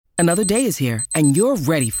Another day is here, and you're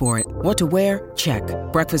ready for it. What to wear? Check.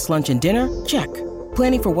 Breakfast, lunch, and dinner? Check.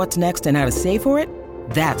 Planning for what's next and how to save for it?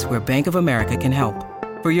 That's where Bank of America can help.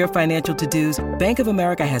 For your financial to-dos, Bank of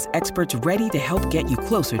America has experts ready to help get you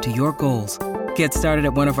closer to your goals. Get started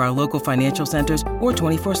at one of our local financial centers or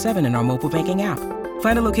 24/7 in our mobile banking app.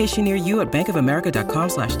 Find a location near you at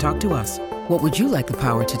bankofamerica.com/talktous. What would you like the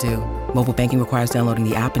power to do? Mobile banking requires downloading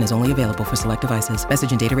the app and is only available for select devices.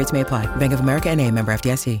 Message and data rates may apply. Bank of America N.A., member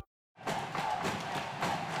FDIC.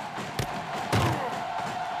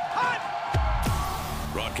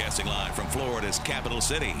 Broadcasting live from Florida's capital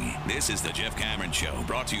city, this is the Jeff Cameron Show,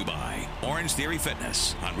 brought to you by Orange Theory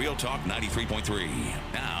Fitness on Real Talk 93.3.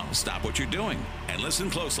 Now, stop what you're doing and listen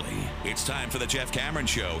closely. It's time for the Jeff Cameron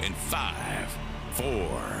Show in 5,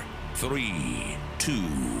 4, 3,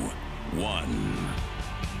 2, 1.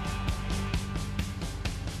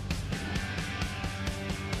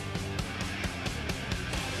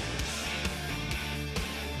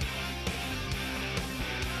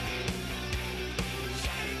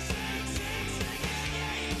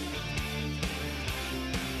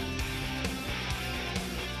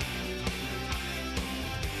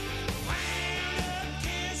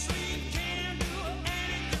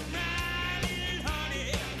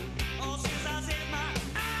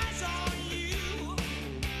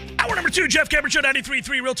 Two, Jeff Cameron Show,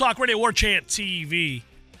 93.3 Real Talk Radio, War Chant TV.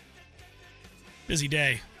 Busy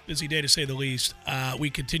day to say the least. We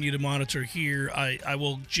continue to monitor here. I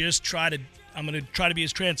will just I'm going to try to be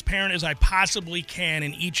as transparent as I possibly can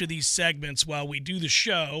in each of these segments while we do the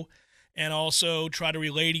show, and also try to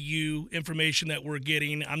relay to you information that we're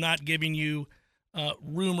getting. I'm not giving you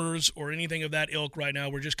rumors or anything of that ilk right now.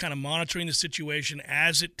 We're just kind of monitoring the situation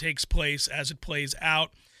as it takes place, as it plays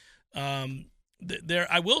out.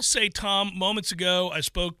 I will say, Tom, moments ago, I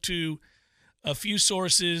spoke to a few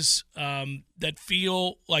sources that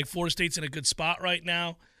feel like Florida State's in a good spot right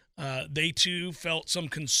now. They too felt some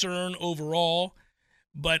concern overall,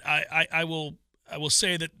 but I will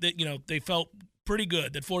say that they felt pretty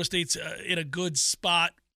good that Florida State's in a good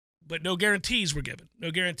spot, but no guarantees were given. No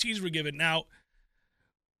guarantees were given. Now,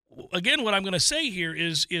 again, what I'm going to say here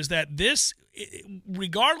is that this,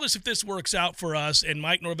 regardless if this works out for us and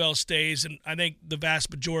Mike Norvell stays, and I think the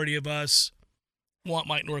vast majority of us want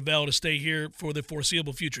Mike Norvell to stay here for the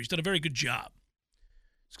foreseeable future. He's done a very good job.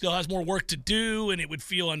 Still has more work to do, and it would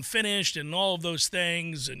feel unfinished and all of those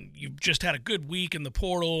things, and you've just had a good week in the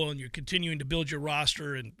portal, and you're continuing to build your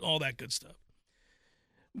roster and all that good stuff.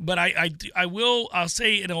 But I'll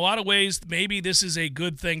say in a lot of ways, maybe this is a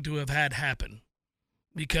good thing to have had happen.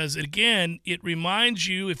 Because, again, it reminds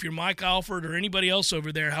you, if you're Mike Alford or anybody else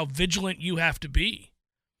over there, how vigilant you have to be.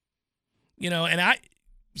 And I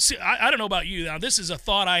don't know about you. Now, this is a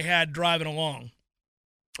thought I had driving along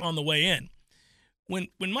on the way in. When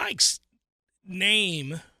Mike's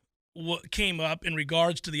name came up in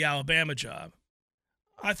regards to the Alabama job,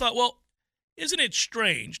 I thought, well, isn't it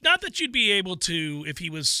strange? Not that you'd be able to, if he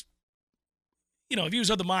was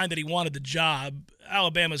of the mind that he wanted the job,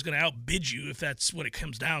 Alabama's going to outbid you if that's what it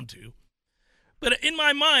comes down to. But in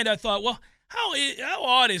my mind, I thought, well, how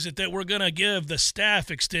odd is it that we're going to give the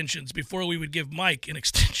staff extensions before we would give Mike an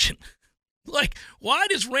extension? Like, why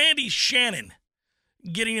does Randy Shannon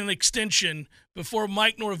getting an extension before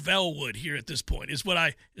Mike Norvell would here at this point is what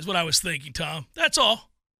I was thinking, Tom. That's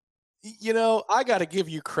all. I got to give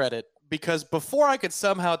you credit because before I could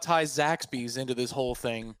somehow tie Zaxby's into this whole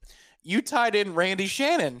thing, you tied in Randy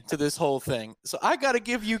Shannon to this whole thing. So I got to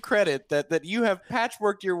give you credit that you have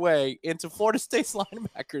patchworked your way into Florida State's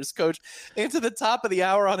linebackers, Coach, into the top of the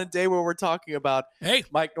hour on a day where we're talking about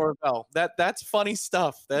Mike Norvell. That's funny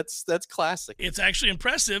stuff. That's classic. It's actually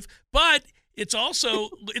impressive, but it's also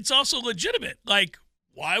legitimate. Like,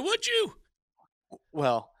 why would you?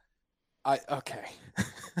 Well, okay.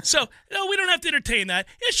 So, no, we don't have to entertain that.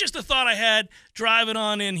 It's just a thought I had driving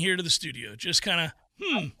on in here to the studio. Just kind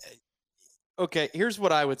of, Okay, here's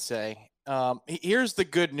what I would say. Here's the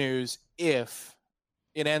good news if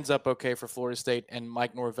it ends up okay for Florida State and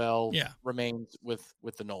Mike Norvell remains with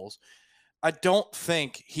the Noles. I don't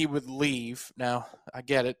think he would leave. Now, I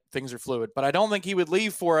get it. Things are fluid. But I don't think he would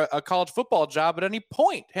leave for a college football job at any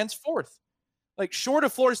point henceforth. Like, short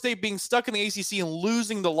of Florida State being stuck in the ACC and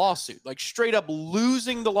losing the lawsuit, like straight up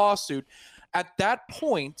losing the lawsuit, at that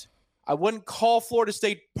point, I wouldn't call Florida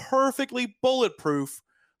State perfectly bulletproof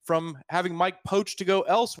from having Mike poached to go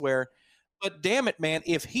elsewhere. But damn it, man,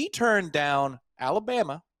 if he turned down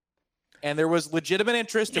Alabama, and there was legitimate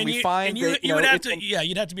interest, and you'd have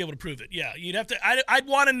to be able to prove it. Yeah, you'd have to. I'd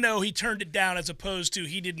want to know he turned it down as opposed to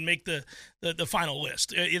he didn't make the final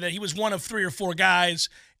list. That he was one of 3 or 4 guys,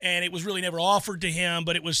 and it was really never offered to him,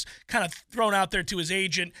 but it was kind of thrown out there to his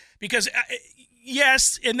agent. Because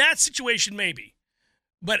yes, in that situation maybe,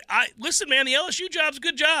 but listen, man, the LSU job's a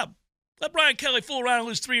good job. Let Brian Kelly fool around and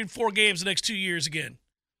lose 3 and 4 games the next 2 years again.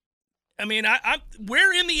 I mean,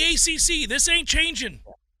 we're in the ACC. This ain't changing.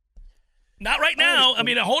 Not right now. I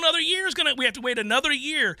mean, a whole other year we have to wait another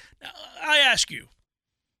year. Now, I ask you,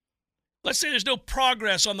 let's say there's no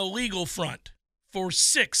progress on the legal front for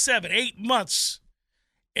 6, 7, 8 months,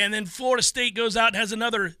 and then Florida State goes out and has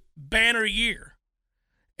another banner year,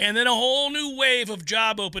 and then a whole new wave of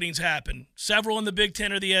job openings happen, several in the Big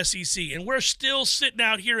Ten or the SEC, and we're still sitting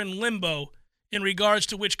out here in limbo in regards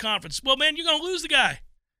to which conference. Well, man, you're going to lose the guy.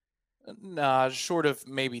 Nah, short of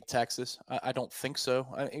maybe Texas. I don't think so.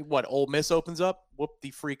 What, Ole Miss opens up? Whoop the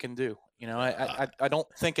freaking do. I don't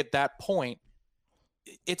think at that point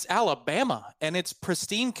it's Alabama and it's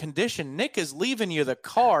pristine condition. Nick is leaving you the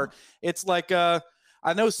car. It's like I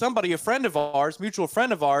know somebody, mutual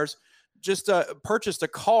friend of ours, just purchased a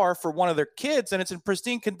car for one of their kids, and it's in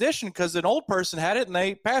pristine condition because an old person had it and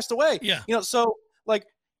they passed away. Yeah. So like,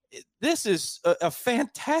 this is a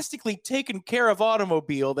fantastically taken care of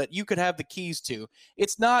automobile that you could have the keys to.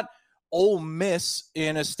 It's not Ole Miss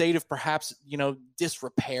in a state of perhaps,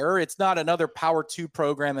 disrepair. It's not another Power 2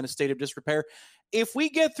 program in a state of disrepair. If we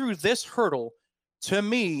get through this hurdle, to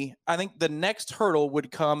me, I think the next hurdle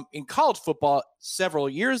would come in college football several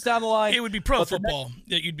years down the line. It would be pro football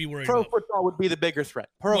that you'd be worried about. Pro football would be the bigger threat.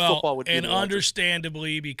 Football would be and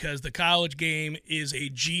understandably, because the college game is a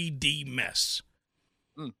GD mess.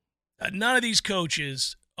 None of these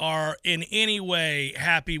coaches are in any way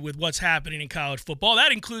happy with what's happening in college football.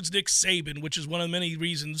 That includes Nick Saban, which is one of the many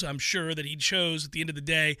reasons I'm sure that he chose at the end of the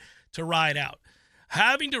day to ride out.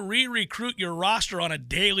 Having to re-recruit your roster on a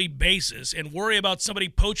daily basis and worry about somebody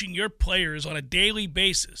poaching your players on a daily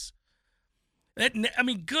basis.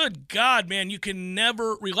 Good God, man, you can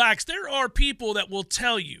never relax. There are people that will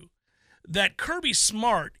tell you that Kirby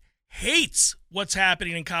Smart hates what's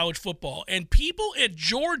happening in college football. And people at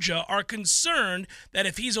Georgia are concerned that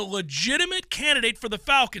if he's a legitimate candidate for the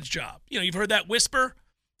Falcons job, you've heard that whisper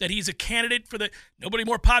that he's a candidate for nobody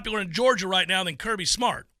more popular in Georgia right now than Kirby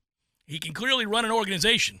Smart. He can clearly run an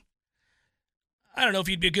organization. I don't know if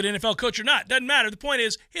he'd be a good NFL coach or not. Doesn't matter. The point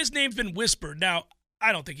is, his name's been whispered. Now,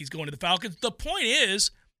 I don't think he's going to the Falcons. The point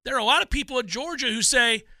is, there are a lot of people at Georgia who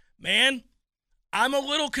say, man, I'm a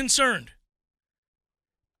little concerned.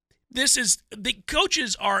 The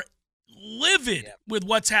coaches are livid with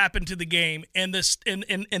what's happened to the game and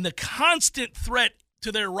the constant threat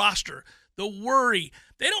to their roster, the worry.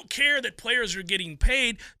 They don't care that players are getting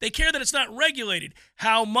paid. They care that it's not regulated.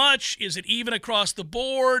 How much? Is it even across the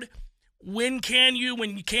board? When can you?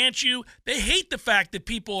 When can't you? They hate the fact that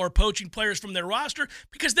people are poaching players from their roster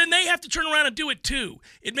because then they have to turn around and do it too.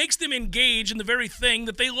 It makes them engage in the very thing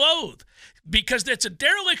that they loathe because it's a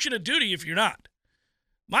dereliction of duty if you're not.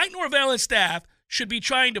 Mike Norvell and staff should be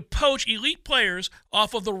trying to poach elite players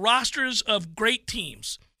off of the rosters of great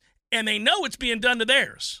teams, and they know it's being done to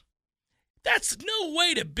theirs. That's no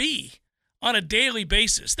way to be on a daily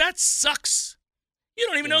basis. That sucks. You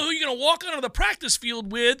don't even know who you're going to walk onto the practice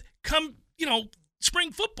field with come,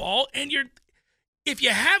 spring football, and if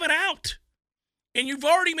you have it out and you've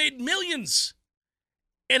already made millions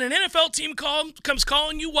and an NFL team comes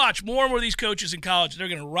calling you, watch more and more of these coaches in college. They're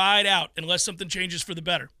going to ride out unless something changes for the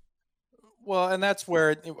better. Well, and that's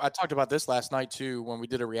where I talked about this last night, too, when we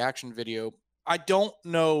did a reaction video. I don't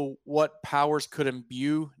know what powers could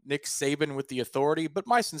imbue Nick Saban with the authority, but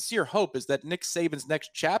my sincere hope is that Nick Saban's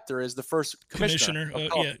next chapter is the first commissioner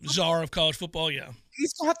czar of college football, yeah.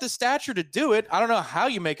 He's got the stature to do it. I don't know how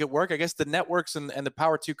you make it work. I guess the networks and the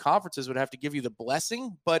Power 2 conferences would have to give you the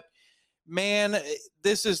blessing, but man,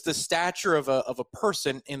 this is the stature of a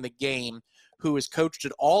person in the game who has coached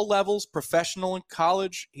at all levels, professional and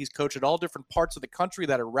college. He's coached at all different parts of the country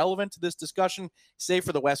that are relevant to this discussion, save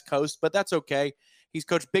for the West Coast, but that's okay. He's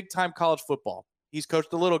coached big-time college football. He's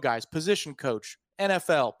coached the little guys, position coach,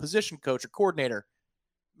 NFL, position coach, or coordinator.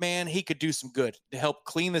 Man, he could do some good to help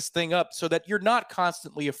clean this thing up so that you're not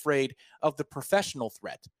constantly afraid of the professional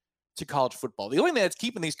threat to college football. The only thing that's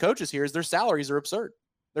keeping these coaches here is their salaries are absurd.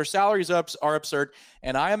 Their salaries are absurd,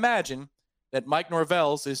 and I imagine that Mike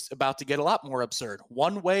Norvell's is about to get a lot more absurd.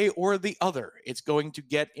 One way or the other, it's going to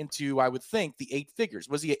get into, I would think, the 8 figures.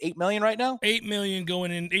 Was he at $8 million right now? $8 million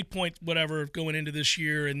going in, 8 point whatever going into this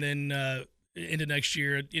year, and then into next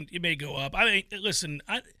year. It may go up. I mean, listen,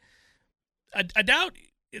 I doubt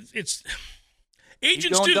it's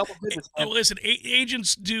agents do. Listen,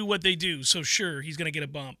 agents do what they do. So sure, he's going to get a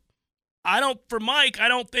bump. For Mike, I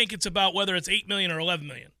don't think it's about whether it's $8 million or $11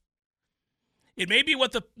 million. It may be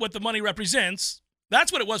what the money represents.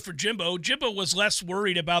 That's what it was for Jimbo. Jimbo was less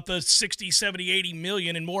worried about the 60, 70, 80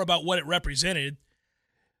 million and more about what it represented.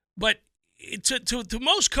 But to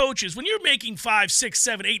most coaches, when you're making $5, $6,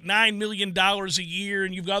 $7, $8, $9 million a year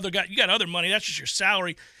and you got other money, that's just your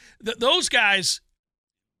salary. Those guys,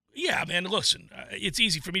 yeah, man, listen, it's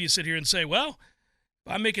easy for me to sit here and say, well,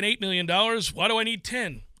 if I'm making $8 million, why do I need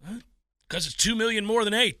 10? Because it's $2 million more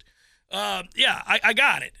than 8. Yeah, I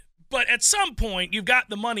got it. But at some point, you've got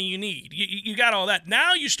the money you need. You got all that.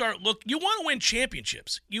 Now you you want to win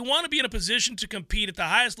championships. You want to be in a position to compete at the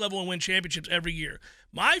highest level and win championships every year.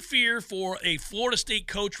 My fear for a Florida State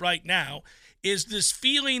coach right now is this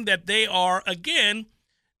feeling that they are, again,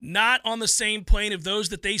 not on the same plane of those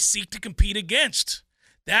that they seek to compete against.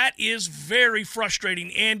 That is very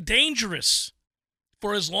frustrating and dangerous.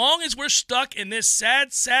 For as long as we're stuck in this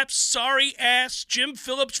sad sap, sorry-ass Jim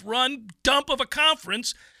Phillips run dump of a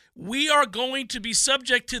conference, we are going to be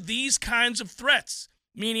subject to these kinds of threats.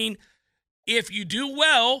 Meaning, if you do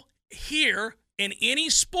well here in any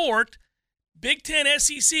sport, Big Ten,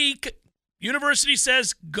 SEC, university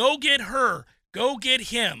says, go get her, go get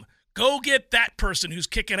him, go get that person who's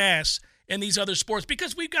kicking ass in these other sports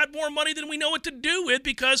because we've got more money than we know what to do with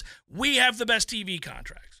because we have the best TV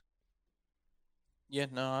contracts. Yeah,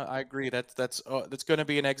 no, I agree. That's going to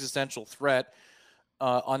be an existential threat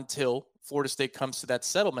until Florida State comes to that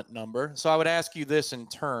settlement number. So I would ask you this in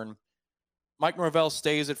turn. Mike Norvell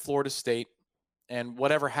stays at Florida State, and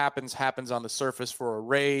whatever happens on the surface for a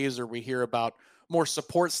raise, or we hear about more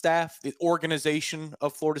support staff, the organization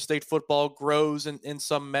of Florida State football grows in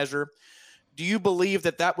some measure. Do you believe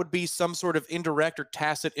that would be some sort of indirect or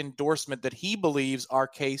tacit endorsement that he believes our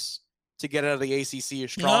case to get out of the ACC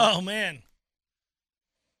is strong? Oh, man.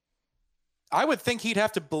 I would think he'd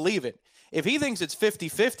have to believe it. If he thinks it's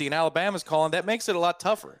 50-50 and Alabama's calling, that makes it a lot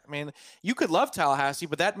tougher. I mean, you could love Tallahassee,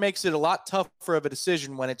 but that makes it a lot tougher of a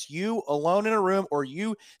decision when it's you alone in a room or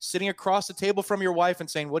you sitting across the table from your wife and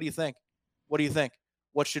saying, what do you think? What do you think?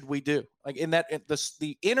 What should we do? Like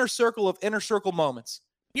the inner circle moments.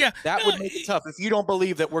 Yeah. That would make it tough if you don't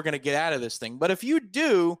believe that we're going to get out of this thing. But if you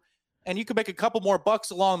do, and you can make a couple more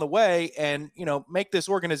bucks along the way and, make this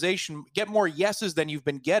organization get more yeses than you've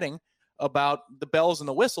been getting about the bells and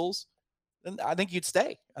the whistles, then I think you'd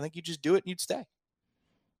stay. I think you just do it and you'd stay.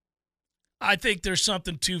 I think there's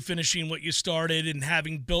something to finishing what you started and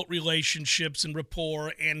having built relationships and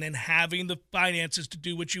rapport and then having the finances to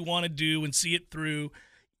do what you want to do and see it through.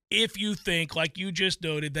 If you think, like you just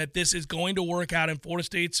noted, that this is going to work out in Florida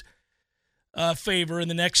State's favor in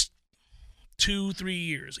the next 2-3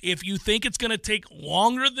 years. If you think it's going to take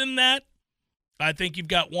longer than that, I think you've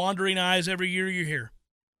got wandering eyes every year you're here.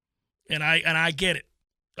 And I get it.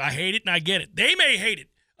 I hate it and I get it. They may hate it.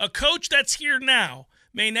 A coach that's here now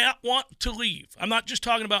may not want to leave. I'm not just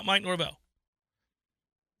talking about Mike Norvell.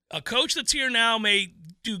 A coach that's here now may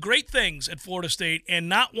do great things at Florida State and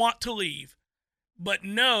not want to leave, but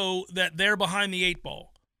know that they're behind the 8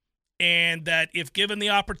 ball. And that if given the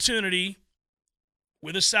opportunity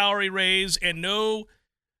with a salary raise and no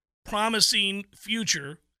promising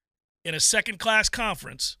future in a second-class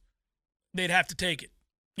conference, they'd have to take it,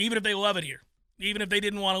 even if they love it here. Even if they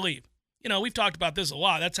didn't want to leave. We've talked about this a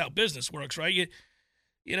lot. That's how business works, right?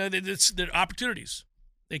 They're opportunities.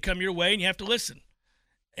 They come your way and you have to listen.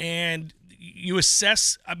 And you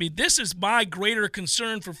assess. I mean, this is my greater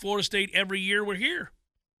concern for Florida State every year we're here.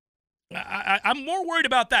 I'm more worried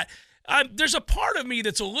about that. There's a part of me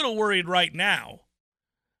that's a little worried right now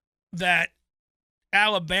that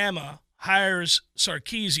Alabama hires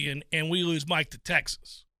Sarkisian and we lose Mike to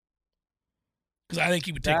Texas. Because I think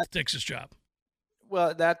he would take the Texas job.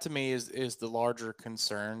 Well, that to me is the larger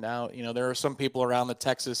concern. Now, there are some people around the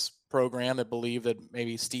Texas program that believe that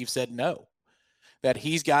maybe Steve said no, that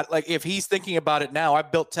he's got, if he's thinking about it now, I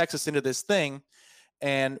built Texas into this thing,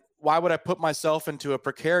 and why would I put myself into a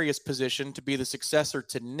precarious position to be the successor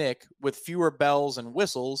to Nick with fewer bells and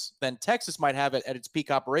whistles than Texas might have at its peak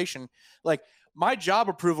operation? Like, my job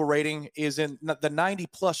approval rating is in the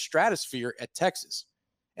 90-plus stratosphere at Texas.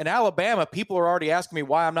 In Alabama, people are already asking me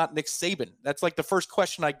why I'm not Nick Saban. That's like the first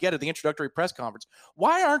question I get at the introductory press conference.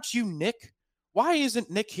 Why aren't you Nick? Why isn't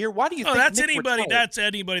Nick here? Why do you think that's Nick anybody? retired? That's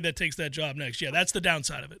anybody that takes that job next. Yeah, that's the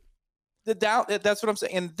downside of it. That's what I'm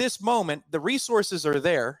saying. In this moment, the resources are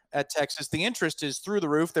there at Texas. The interest is through the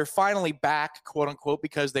roof. They're finally back, quote unquote,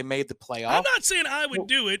 because they made the playoff. I'm not saying I would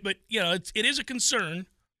do it, but it is a concern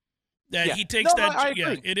that he takes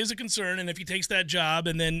it is a concern. And if he takes that job,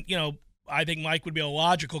 and then, I think Mike would be a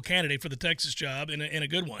logical candidate for the Texas job and a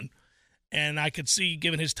good one. And I could see,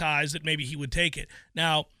 given his ties, that maybe he would take it.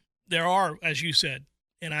 Now, there are, as you said,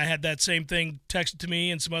 and I had that same thing texted to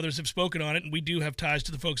me, and some others have spoken on it, and we do have ties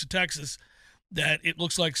to the folks of Texas, that it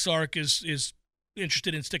looks like Sark is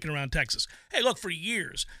interested in sticking around Texas. Hey, look, for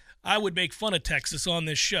years, I would make fun of Texas on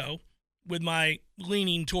this show with my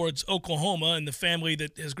leaning towards Oklahoma and the family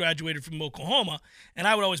that has graduated from Oklahoma, and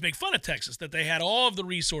I would always make fun of Texas, that they had all of the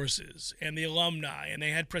resources and the alumni, and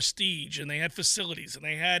they had prestige, and they had facilities, and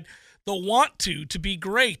they had the want to be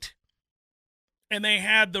great, and they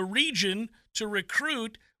had the region to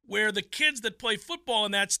recruit, where the kids that play football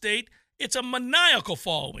in that state, it's a maniacal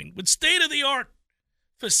following with state-of-the-art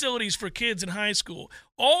facilities for kids in high school.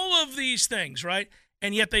 All of these things, right?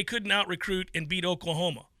 And yet they couldn't out-recruit and beat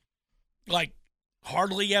Oklahoma. Like,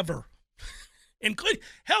 hardly ever. Including,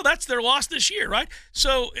 hell, that's their loss this year, right?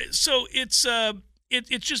 So it's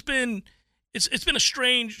just been it's been a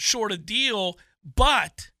strange sort of deal,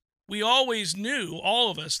 but we always knew,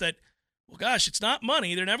 all of us, that, well, gosh, it's not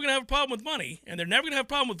money. They're never going to have a problem with money, and they're never going to have a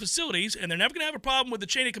problem with facilities, and they're never going to have a problem with the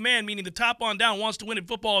chain of command, meaning the top on down wants to win in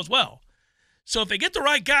football as well. So if they get the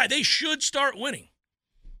right guy, they should start winning.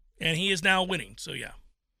 And he is now winning, so yeah.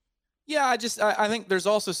 Yeah, I think there's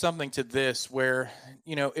also something to this where,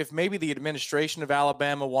 if maybe the administration of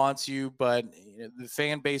Alabama wants you, but the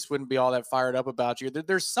fan base wouldn't be all that fired up about you,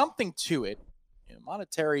 there's something to it.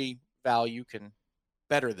 Monetary value can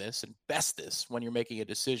better this and best this when you're making a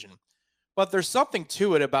decision. But there's something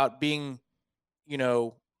to it about being,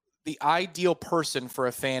 the ideal person for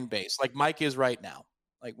a fan base, like Mike is right now.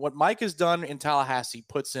 Like, what Mike has done in Tallahassee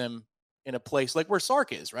puts him in a place like where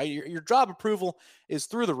Sark is, right? Your job approval is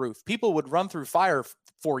through the roof. People would run through fire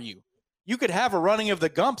for you. You could have a running of the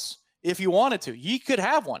Gumps if you wanted to. You could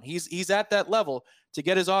have one. He's at that level to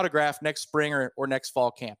get his autograph next spring or next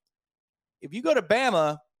fall camp. If you go to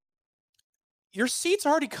Bama, your seat's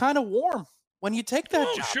already kind of warm when you take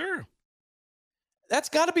that job. Sure. That's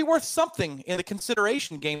got to be worth something in the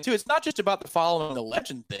consideration game, too. It's not just about the following the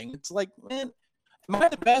legend thing. It's like, man, am I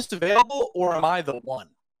the best available or am I the one?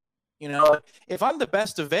 If I'm the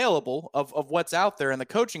best available of what's out there in the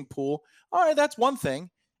coaching pool, all right, that's one thing.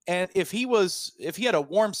 And if he had a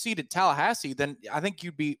warm seat at Tallahassee, then I think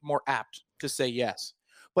you'd be more apt to say yes.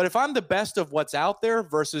 But if I'm the best of what's out there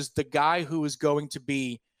versus the guy who is going to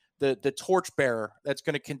be the torchbearer that's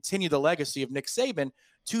going to continue the legacy of Nick Saban,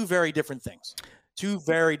 two very different things. Two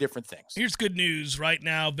very different things. Here's good news. Right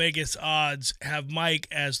now, Vegas odds have Mike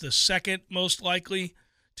as the second most likely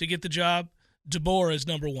to get the job. DeBoer is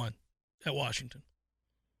number one at Washington.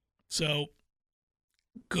 So,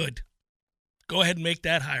 good. Go ahead and make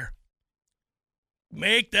that higher.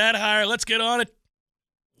 Make that higher. Let's get on it.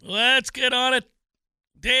 Let's get on it.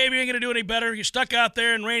 Dave, you ain't going to do any better. You're stuck out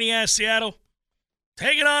there in rainy-ass Seattle.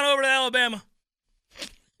 Take it on over to Alabama.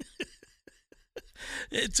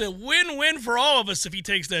 It's a win-win for all of us if he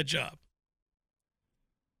takes that job.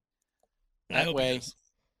 That way,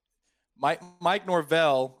 Mike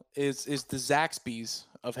Norvell is the Zaxby's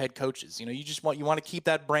of head coaches. You want to keep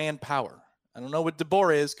that brand power. I don't know what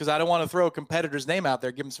DeBoer is because I don't want to throw a competitor's name out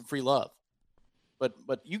there, give him some free love. But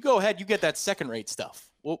you go ahead, you get that second-rate stuff.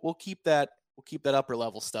 We'll keep that upper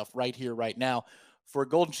level stuff right here, right now, for a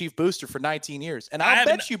Golden Chief booster for 19 years. And I'll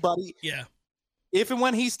bet you, buddy. Yeah. If and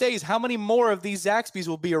when he stays, how many more of these Zaxby's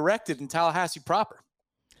will be erected in Tallahassee proper?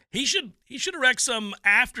 He should erect some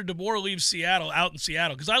after DeBoer leaves Seattle, out in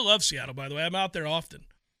Seattle, because I love Seattle, by the way. I'm out there often.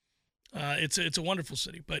 It's a wonderful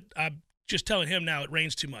city, but I'm just telling him now it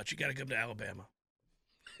rains too much. You got to come to Alabama.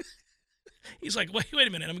 He's like, wait a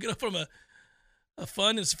minute. I'm going to go from a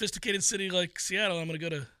fun and sophisticated city like Seattle. I'm going to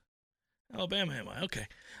go to Alabama, am I? Okay.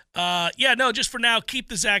 Just for now, keep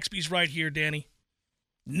the Zaxby's right here, Danny.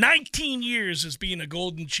 19 years as being a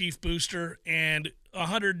Golden Chief booster and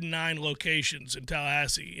 109 locations in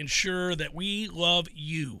Tallahassee. Ensure that we love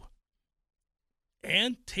you.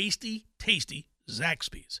 And tasty, tasty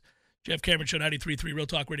Zaxby's. Jeff Cameron Show, 93.3 Real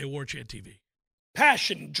Talk Radio, War Chant TV.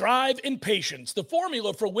 Passion, drive, and patience. The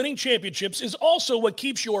formula for winning championships is also what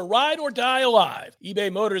keeps your ride or die alive.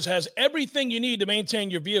 eBay Motors has everything you need to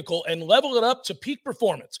maintain your vehicle and level it up to peak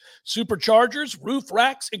performance. Superchargers, roof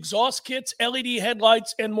racks, exhaust kits, LED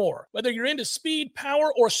headlights, and more. Whether you're into speed,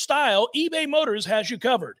 power, or style, eBay Motors has you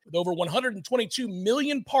covered. With over 122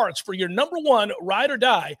 million parts for your number one ride or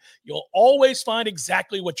die, you'll always find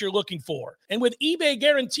exactly what you're looking for. And with eBay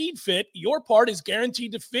Guaranteed Fit, your part is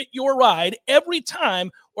guaranteed to fit your ride every time,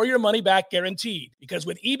 or your money back guaranteed. Because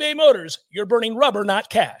with eBay Motors, you're burning rubber, not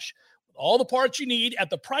cash. With All the parts you need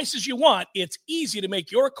at the prices you want, it's easy to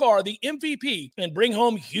make your car the MVP and bring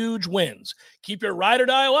home huge wins. Keep your ride or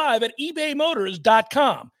die alive at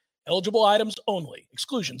ebaymotors.com. Eligible items only.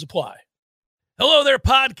 Exclusions apply. Hello there,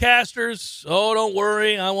 podcasters. Oh, don't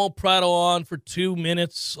worry. I won't prattle on for 2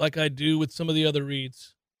 minutes like I do with some of the other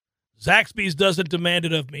reads. Zaxby's doesn't demand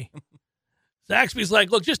it of me. Zaxby's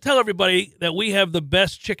like, look, just tell everybody that we have the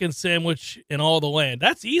best chicken sandwich in all the land.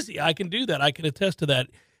 That's easy. I can do that. I can attest to that.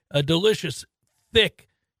 A delicious, thick,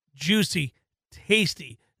 juicy,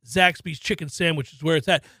 tasty Zaxby's chicken sandwich is where it's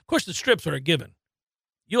at. Of course, the strips are a given.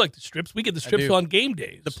 You like the strips. We get the strips on game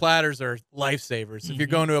days. The platters are lifesavers. If you're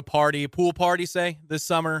going to a party, a pool party, say, this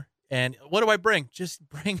summer, and what do I bring? Just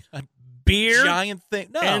bring a beer giant thing.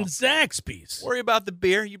 No. And Zaxby's. Worry about the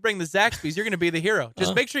beer. You bring the Zaxby's, you're going to be the hero.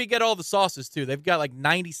 Just make sure you get all the sauces, too. They've got like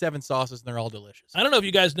 97 sauces, and they're all delicious. I don't know if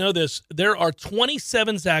you guys know this. There are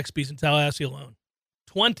 27 Zaxby's in Tallahassee alone.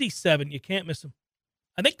 27. You can't miss them.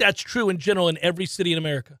 I think that's true in general in every city in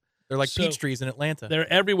America. They're like peach trees in Atlanta.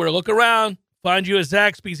 They're everywhere. Look around. Find you a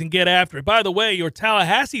Zaxby's and get after it. By the way, your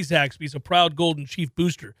Tallahassee Zaxby's a proud Golden Chief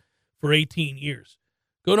booster for 18 years.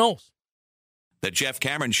 Go Noles. The Jeff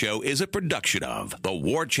Cameron Show is a production of the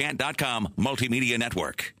WarChant.com Multimedia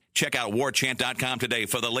Network. Check out WarChant.com today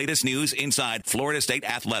for the latest news inside Florida State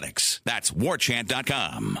athletics. That's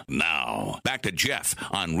WarChant.com. Now, back to Jeff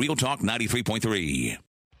on Real Talk 93.3.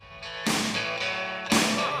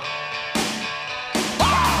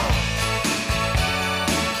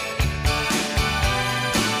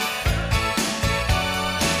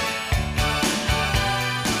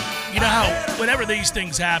 You know how whenever these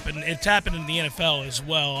things happen, it's happened in the NFL as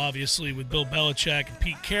well, obviously, with Bill Belichick and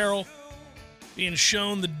Pete Carroll being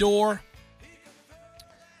shown the door.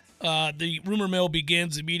 The rumor mill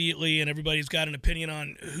begins immediately, and everybody's got an opinion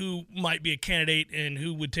on who might be a candidate and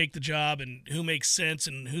who would take the job and who makes sense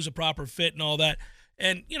and who's a proper fit and all that.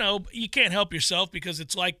 And, you know, you can't help yourself because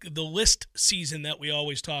it's like the list season that we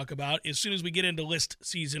always talk about. As soon as we get into list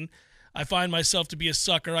season, I find myself to be a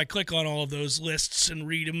sucker. I click on all of those lists and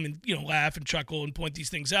read them and, you know, laugh and chuckle and point these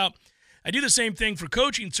things out. I do the same thing for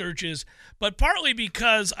coaching searches, but partly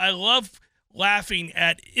because I love laughing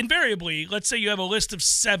at, invariably, let's say you have a list of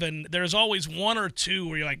 7, there's always 1 or 2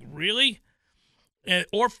 where you're like, really?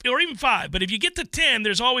 Or even 5. But if you get to 10,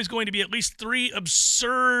 there's always going to be at least 3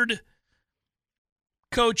 absurd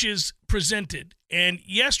coaches presented. And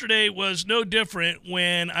yesterday was no different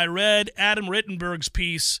when I read Adam Rittenberg's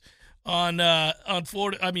piece on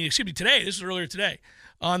Florida. I mean, excuse me, today. This was earlier today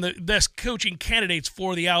on the best coaching candidates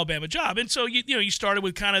for the Alabama job. And so you started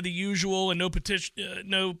with kind of the usual and no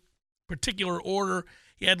particular order.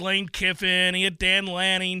 He had Lane Kiffin, he had Dan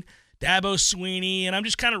Lanning, Dabo Swinney, and I'm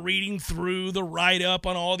just kind of reading through the write-up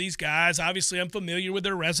on all these guys. Obviously, I'm familiar with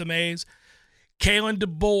their resumes. Kalen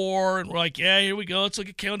DeBoer, and we're like, yeah, here we go. Let's look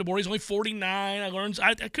at Kalen DeBoer. He's only 49.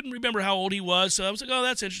 I couldn't remember how old he was, so I was like, oh,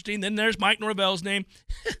 that's interesting. Then there's Mike Norvell's name.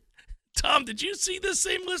 Tom, did you see the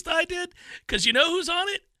same list I did? Because you know who's on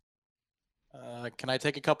it? Can I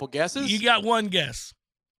take a couple guesses? You got one guess.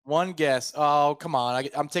 One guess. Oh, come on.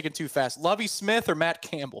 I'm taking too fast. Lovie Smith or Matt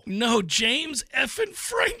Campbell? No, James effing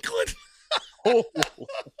Franklin. Oh.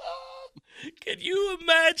 Can you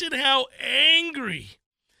imagine how angry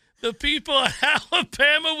the people at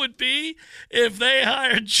Alabama would be if they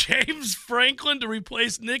hired James Franklin to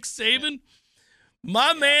replace Nick Saban?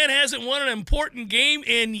 My man hasn't won an important game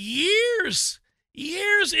in years.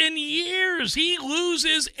 Years and years. He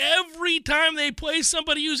loses every time they play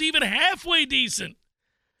somebody who's even halfway decent.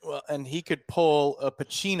 Well, and he could pull a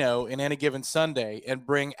Pacino in any given Sunday and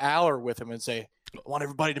bring Aller with him and say, I want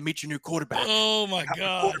everybody to meet your new quarterback. Oh, my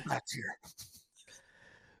God. Quarterback's here.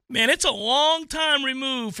 Man, it's a long time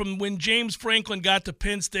removed from when James Franklin got to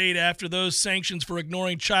Penn State after those sanctions for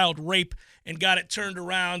ignoring child rape and got it turned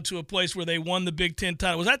around to a place where they won the Big Ten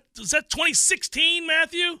title. Was that 2016,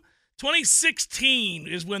 Matthew? 2016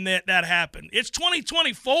 is when that happened. It's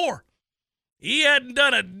 2024. He hadn't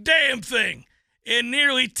done a damn thing in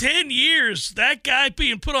nearly 10 years. That guy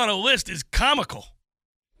being put on a list is comical.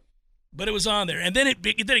 But it was on there. And then it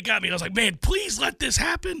got me. I was like, man, please let this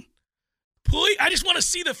happen. Please. I just want to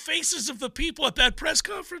see the faces of the people at that press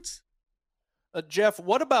conference. Jeff,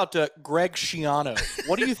 what about Greg Schiano?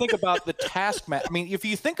 What do you think about the taskmaster? I mean, if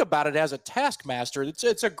you think about it as a taskmaster,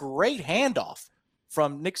 it's a great handoff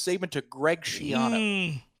from Nick Saban to Greg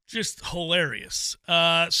Schiano. Just hilarious.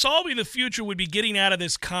 Solving the future would be getting out of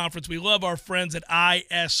this conference. We love our friends at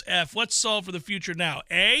ISF. Let's solve for the future now.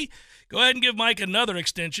 A, go ahead and give Mike another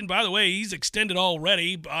extension. By the way, he's extended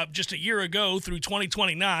already just a year ago through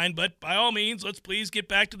 2029. But by all means, let's please get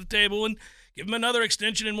back to the table and give him another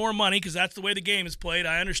extension and more money, because that's the way the game is played.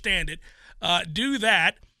 I understand it. Do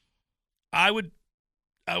that. I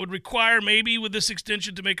would require maybe with this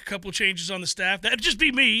extension to make a couple of changes on the staff. That'd just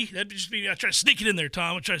be me. I try to sneak it in there,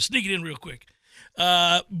 Tom. I'll try to sneak it in real quick.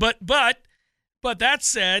 But that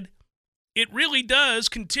said, it really does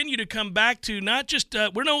continue to come back to not just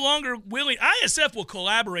we're no longer willing. ISF will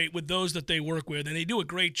collaborate with those that they work with, and they do a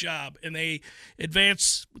great job. And they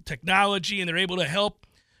advance technology, and they're able to help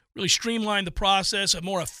really streamline the process, a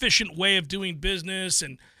more efficient way of doing business,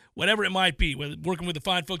 and whatever it might be, whether working with the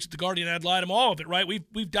fine folks at the Guardian ad litem, all of it, right?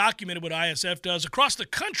 We've documented what ISF does across the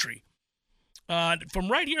country, from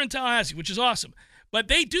right here in Tallahassee, which is awesome. But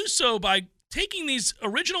they do so by taking these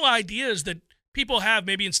original ideas that people have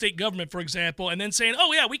maybe in state government, for example, and then saying,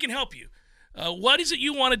 oh, yeah, we can help you. What is it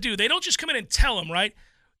you want to do? They don't just come in and tell them, right?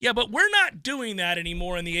 Yeah, but we're not doing that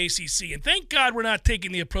anymore in the ACC. And thank God we're not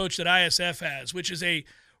taking the approach that ISF has, which is a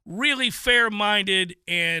really fair-minded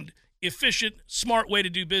and efficient, smart way to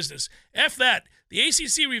do business. F that. The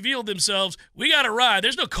ACC revealed themselves. We got to ride.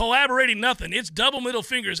 There's no collaborating, nothing. It's double middle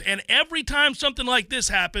fingers. And every time something like this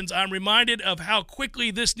happens, I'm reminded of how quickly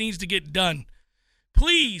this needs to get done.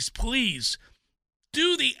 Please, please,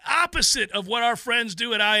 do the opposite of what our friends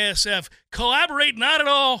do at ISF. Collaborate not at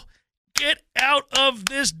all. Get out of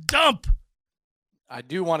this dump. I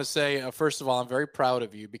do want to say, first of all, I'm very proud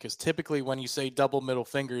of you, because typically when you say double middle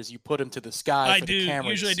fingers, you put them to the sky. I do.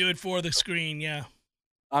 Usually I do it for the screen, yeah.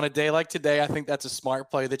 On a day like today, I think that's a smart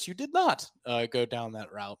play that you did not go down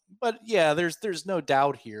that route. But yeah, there's no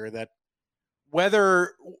doubt here that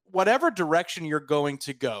whatever direction you're going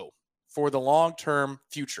to go for the long-term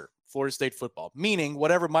future, Florida State football, meaning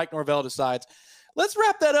whatever Mike Norvell decides. Let's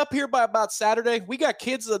wrap that up here by about Saturday. We got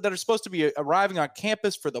kids that are supposed to be arriving on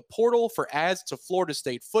campus for the portal for ads to Florida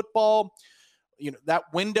State football. You know, that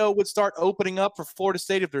window would start opening up for Florida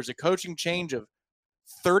State if there's a coaching change of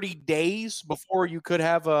 30 days before you could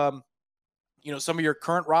have, some of your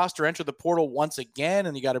current roster enter the portal once again,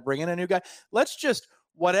 and you got to bring in a new guy. Let's just,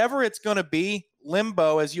 whatever it's going to be,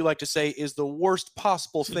 limbo, as you like to say, is the worst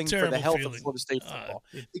possible thing for the health of Florida State football.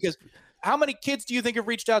 Because how many kids do you think have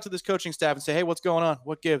reached out to this coaching staff and say, hey, what's going on?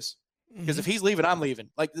 What gives? Because if he's leaving, I'm leaving.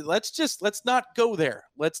 Like, let's not go there.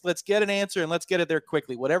 Let's get an answer, and let's get it there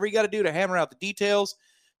quickly. Whatever you got to do to hammer out the details.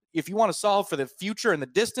 If you want to solve for the future and the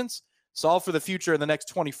distance, solve for the future in the next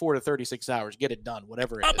 24 to 36 hours. Get it done,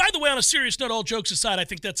 whatever it is. By the way, on a serious note, all jokes aside, I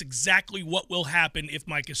think that's exactly what will happen if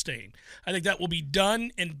Mike is staying. I think that will be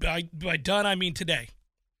done, and by done, I mean today.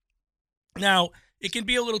 Now, it can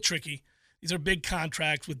be a little tricky. These are big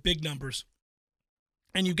contracts with big numbers,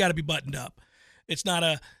 and you've got to be buttoned up. It's not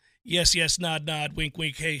a yes, yes, nod, nod, wink,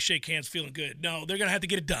 wink, hey, shake hands, feeling good. No, they're going to have to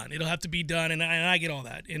get it done. It'll have to be done, and I get all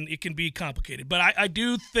that, and it can be complicated. But I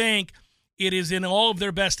do think it is in all of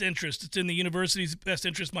their best interest. It's in the university's best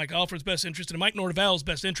interest, Mike Alford's best interest, and Mike Norvell's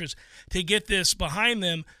best interest to get this behind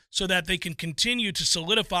them so that they can continue to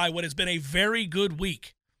solidify what has been a very good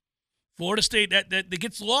week. Florida State, that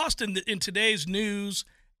gets lost in today's news,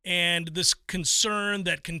 and this concern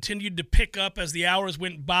that continued to pick up as the hours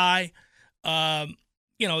went by.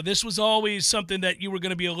 This was always something that you were going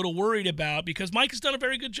to be a little worried about, because Mike has done a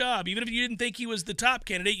very good job. Even if you didn't think he was the top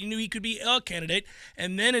candidate, you knew he could be a candidate.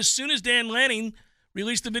 And then as soon as Dan Lanning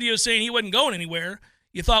released the video saying he wasn't going anywhere,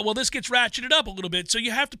 you thought, well, this gets ratcheted up a little bit, so you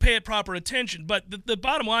have to pay it proper attention. But the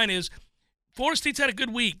bottom line is Florida State's had a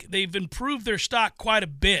good week. They've improved their stock quite a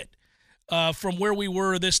bit from where we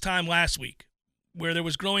were this time last week, where there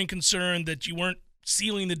was growing concern that you weren't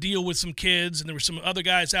sealing the deal with some kids, and there were some other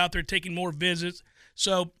guys out there taking more visits.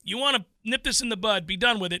 So you want to nip this in the bud, be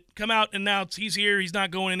done with it, come out and announce he's here, he's not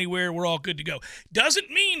going anywhere, we're all good to go. Doesn't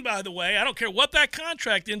mean, by the way, I don't care what that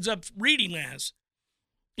contract ends up reading as,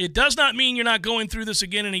 it does not mean you're not going through this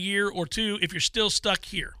again in a year or two if you're still stuck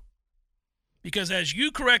here. Because as you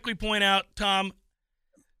correctly point out, Tom,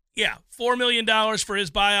 yeah, $4 million for his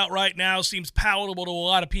buyout right now seems palatable to a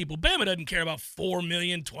lot of people. Bama doesn't care about $4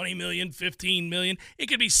 million, $20 million, $15 million. It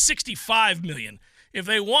could be $65 million. If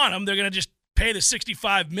they want him, they're going to just pay the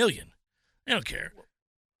 $65 million. They don't care.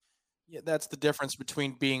 Yeah, that's the difference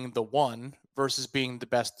between being the one versus being the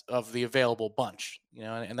best of the available bunch.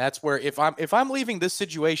 And that's where if I'm leaving this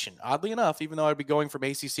situation, oddly enough, even though I'd be going from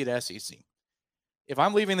ACC to SEC, if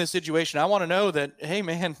I'm leaving this situation, I want to know that, hey,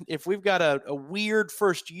 man, if we've got a weird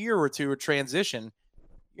first year or two of transition,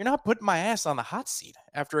 you're not putting my ass on the hot seat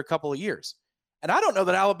after a couple of years. And I don't know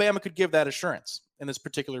that Alabama could give that assurance in this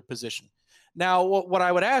particular position. Now, what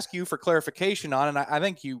I would ask you for clarification on, and I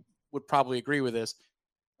think you would probably agree with this,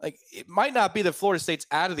 like it might not be that Florida State's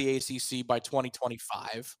out of the ACC by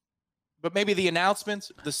 2025, but maybe the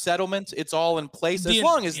announcements, the settlements, it's all in place. As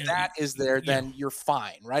long as that is there, then you're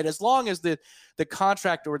fine, right? As long as the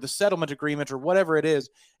contract or the settlement agreement or whatever it is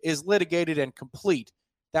litigated and complete,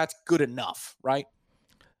 that's good enough, right?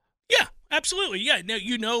 Yeah, absolutely. Yeah, now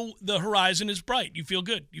you know the horizon is bright. You feel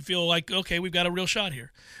good. You feel like, okay, we've got a real shot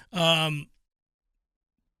here.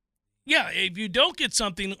 Yeah, if you don't get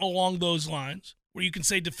something along those lines where you can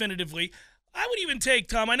say definitively, I would even take,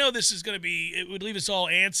 Tom, I know this is going to be, it would leave us all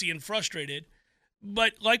antsy and frustrated,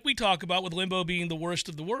 but like we talk about with limbo being the worst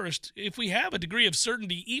of the worst, if we have a degree of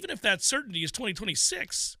certainty, even if that certainty is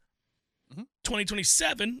 2026,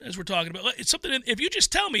 2027, as we're talking about, it's something, if you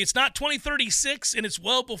just tell me it's not 2036 and it's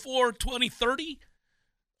well before 2030,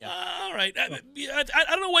 all right. I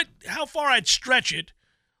don't know how far I'd stretch it.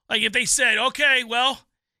 Like if they said, okay, well,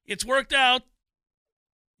 it's worked out.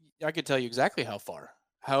 I could tell you exactly how far.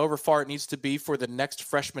 However far it needs to be for the next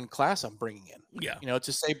freshman class I'm bringing in. Yeah. You know,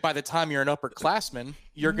 to say by the time you're an upperclassman,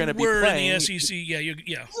 you're going to be playing. We're in the SEC. Yeah.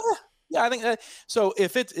 Yeah, I think that. So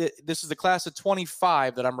if this is the class of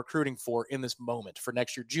 25 that I'm recruiting for in this moment for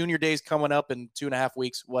next year, junior day's coming up in 2.5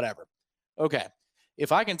 weeks, whatever. Okay.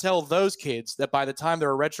 If I can tell those kids that by the time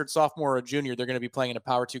they're a redshirt sophomore or a junior, they're going to be playing in a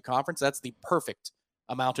Power 2 conference, that's the perfect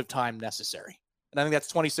amount of time necessary. And I think that's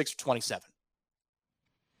 26 or 27.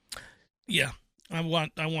 Yeah. I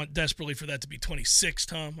want desperately for that to be 26,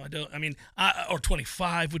 Tom. Or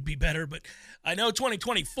 25 would be better, but I know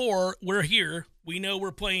 2024, we're here. We know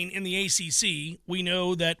we're playing in the ACC. We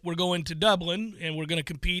know that we're going to Dublin, and we're going to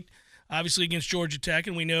compete, obviously, against Georgia Tech,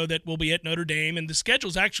 and we know that we'll be at Notre Dame, and the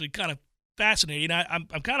schedule's actually kind of fascinating. I'm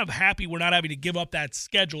kind of happy we're not having to give up that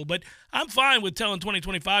schedule, but I'm fine with telling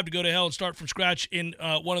 2025 to go to hell and start from scratch in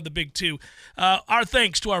one of the big two. Our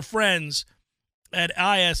thanks to our friends at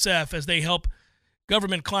ISF as they help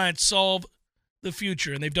government clients solve the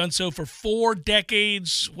future, and they've done so for 4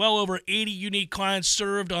 decades, well over 80 unique clients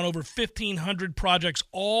served on over 1,500 projects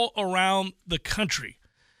all around the country.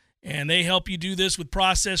 And they help you do this with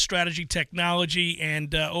process, strategy, technology, and,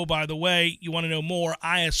 by the way, you want to know more,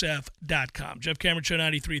 ISF.com. Jeff Cameron Show,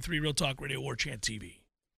 93.3 Real Talk Radio, War Chant TV.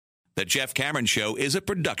 The Jeff Cameron Show is a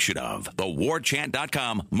production of the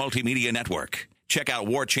WarChant.com Multimedia Network. Check out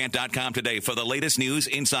WarChant.com today for the latest news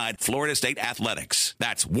inside Florida State athletics.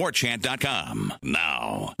 That's WarChant.com.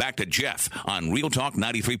 Now, back to Jeff on Real Talk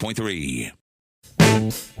 93.3.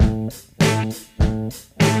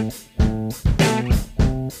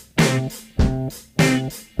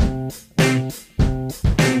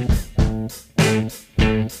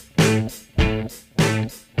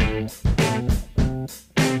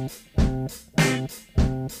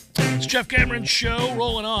 Jeff Cameron Show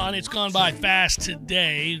rolling on. It's gone by fast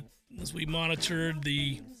today as we monitored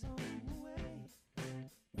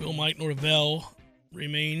will Mike Norvell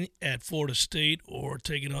remain at Florida State or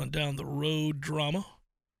taking on down the road drama.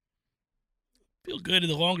 Feel good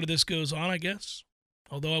the longer this goes on, I guess.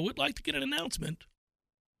 Although I would like to get an announcement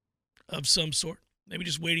of some sort. Maybe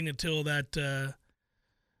just waiting until that.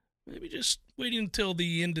 Maybe just waiting until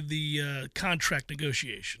the end of the contract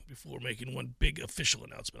negotiation before making one big official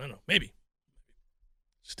announcement. I don't know. Maybe.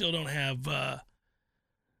 Still don't have, I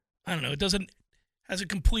don't know. It hasn't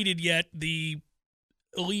completed yet the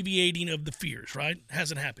alleviating of the fears, right?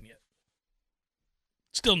 Hasn't happened yet.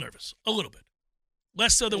 Still nervous. A little bit.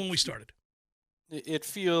 Less so than when we started. It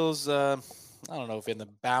feels, I don't know if in the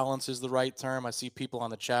balance is the right term. I see people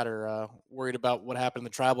on the chat are worried about what happened in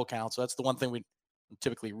the tribal council. That's the one thing we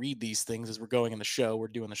typically read these things as we're going in the show. We're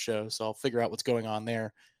doing the show, so I'll figure out what's going on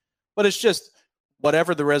there. But it's just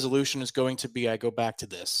whatever the resolution is going to be, I go back to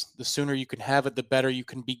this. The sooner you can have it, the better you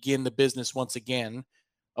can begin the business once again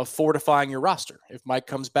of fortifying your roster. If Mike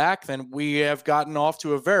comes back, then we have gotten off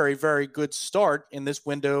to a very, very good start in this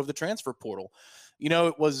window of the transfer portal. You know,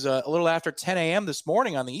 it was a little after 10 a.m. this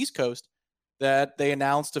morning on the East Coast that they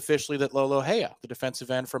announced officially that Lolo Hea, the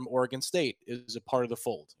defensive end from Oregon State, is a part of the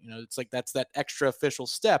fold. You know, it's like that's that extra official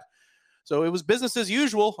step. So it was business as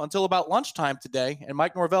usual until about lunchtime today, and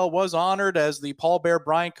Mike Norvell was honored as the Paul Bear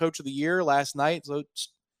Bryant Coach of the Year last night. So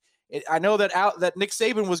I know that Nick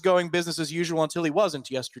Saban was going business as usual until he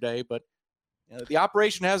wasn't yesterday, but you know, the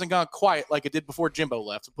operation hasn't gone quiet like it did before Jimbo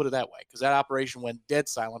left, to put it that way, because that operation went dead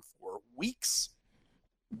silent for weeks.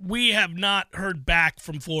 We have not heard back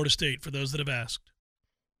from Florida State, for those that have asked.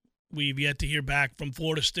 We've yet to hear back from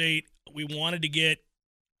Florida State. We wanted to get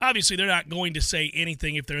 – obviously, they're not going to say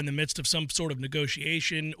anything if they're in the midst of some sort of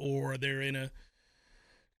negotiation or they're in a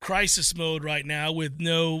crisis mode right now with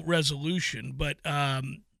no resolution. But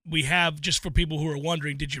we have, just for people who are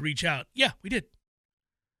wondering, did you reach out? Yeah, we did.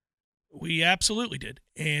 We absolutely did.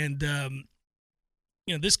 And,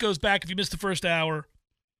 this goes back, if you missed the first hour,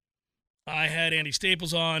 I had Andy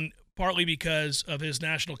Staples on, partly because of his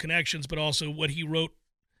national connections, but also what he wrote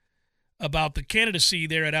about the candidacy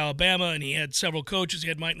there at Alabama, and he had several coaches. He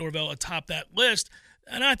had Mike Norvell atop that list,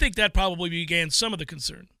 and I think that probably began some of the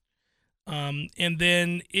concern. And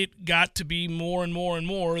then it got to be more and more and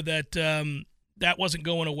more that that wasn't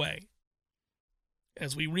going away.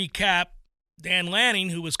 As we recap, Dan Lanning,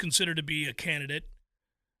 who was considered to be a candidate,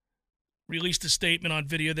 released a statement on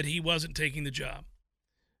video that he wasn't taking the job.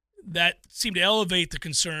 That seemed to elevate the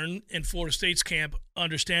concern in Florida State's camp,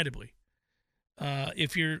 understandably.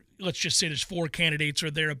 Let's just say there's 4 candidates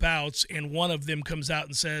or thereabouts, and one of them comes out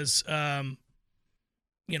and says, I'm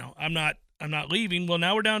not leaving. Well,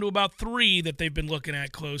 now we're down to about 3 that they've been looking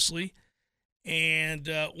at closely. And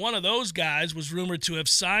one of those guys was rumored to have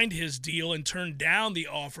signed his deal and turned down the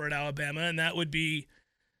offer at Alabama, and that would be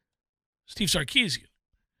Steve Sarkisian.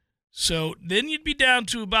 So then you'd be down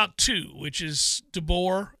to about 2, which is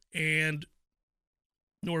DeBoer and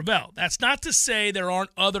Norvell. That's not to say there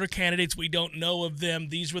aren't other candidates. We don't know of them.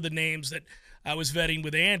 These were the names that I was vetting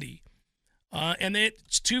with Andy. And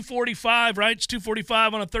it's 2:45, right? It's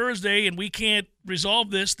 2:45 on a Thursday, and we can't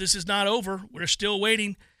resolve this. This is not over. We're still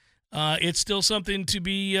waiting. It's still something to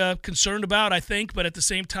be concerned about, I think. But at the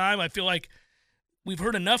same time, I feel like we've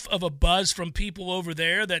heard enough of a buzz from people over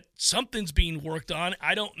there that something's being worked on.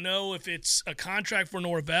 I don't know if it's a contract for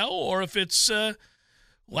Norvell or if it's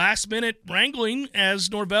last-minute wrangling as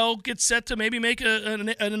Norvell gets set to maybe make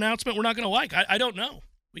an announcement we're not going to like. I don't know.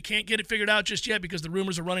 We can't get it figured out just yet because the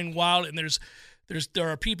rumors are running wild, and there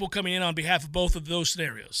are people coming in on behalf of both of those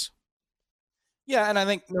scenarios. Yeah, and I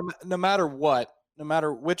think no matter what, no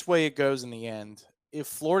matter which way it goes in the end, if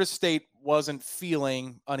Florida State wasn't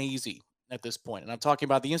feeling uneasy at this point, and I'm talking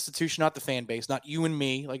about the institution, not the fan base, not you and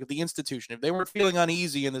me, like the institution, if they weren't feeling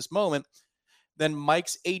uneasy in this moment, then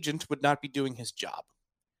Mike's agent would not be doing his job.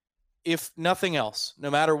 If nothing else, no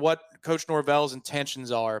matter what Coach Norvell's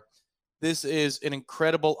intentions are, this is an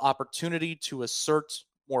incredible opportunity to assert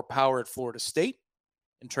more power at Florida State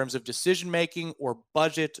in terms of decision-making or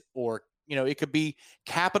budget, or, it could be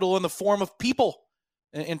capital in the form of people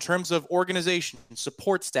in terms of organization,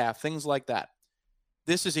 support staff, things like that.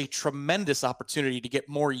 This is a tremendous opportunity to get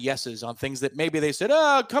more yeses on things that maybe they said,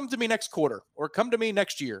 come to me next quarter or come to me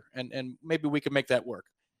next year, and maybe we can make that work.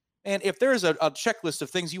 And if there's a checklist of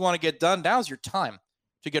things you want to get done, now's your time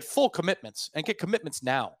to get full commitments and get commitments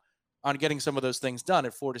now on getting some of those things done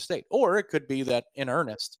at Florida State. Or it could be that in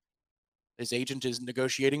earnest, his agent is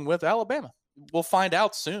negotiating with Alabama. We'll find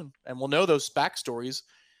out soon, and we'll know those backstories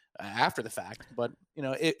after the fact. But,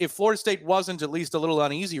 if Florida State wasn't at least a little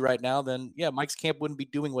uneasy right now, then, yeah, Mike's camp wouldn't be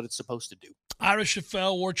doing what it's supposed to do. Ira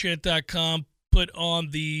Schafel, warchant.com, put on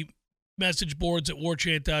the message boards at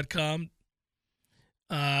warchant.com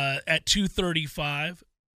at 2:35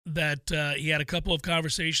 that he had a couple of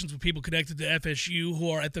conversations with people connected to FSU who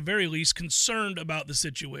are at the very least concerned about the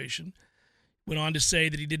situation. Went on to say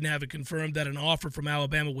that he didn't have it confirmed that an offer from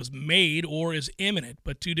Alabama was made or is imminent,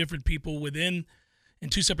 but 2 different people in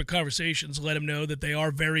 2 separate conversations let him know that they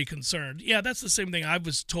are very concerned. Yeah, that's the same thing I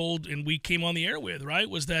was told and we came on the air with, right,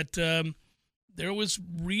 was that there was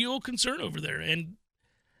real concern over there. And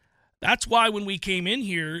that's why when we came in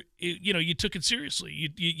here, you took it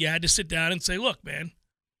seriously. You had to sit down and say, look, man,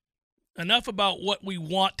 enough about what we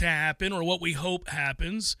want to happen or what we hope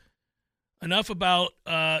happens. Enough about,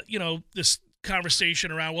 this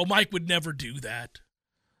conversation around, well, Mike would never do that.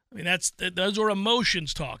 I mean, those are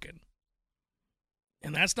emotions talking.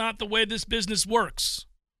 And that's not the way this business works.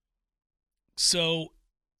 So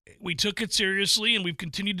we took it seriously, and we've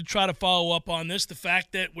continued to try to follow up on this. The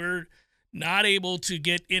fact that we're not able to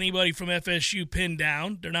get anybody from FSU pinned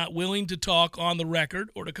down. They're not willing to talk on the record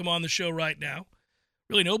or to come on the show right now.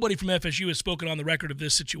 Really, nobody from FSU has spoken on the record of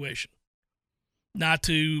this situation. Not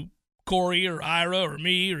to Corey or Ira or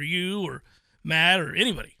me or you or Matt or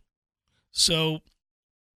anybody. So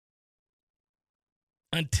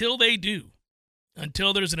until they do,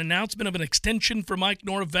 until there's an announcement of an extension for Mike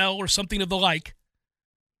Norvell or something of the like,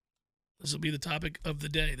 this will be the topic of the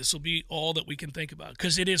day. This will be all that we can think about,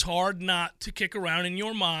 because it is hard not to kick around in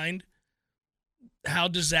your mind how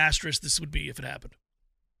disastrous this would be if it happened.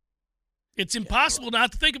 It's impossible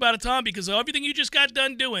not to think about it, Tom, because of everything you just got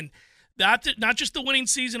done doing. Not just the winning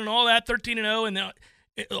season and all that, 13-0, and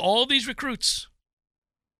all of these recruits,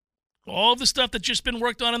 all of the stuff that's just been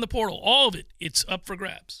worked on in the portal, all of it, it's up for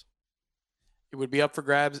grabs. It would be up for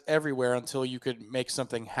grabs everywhere until you could make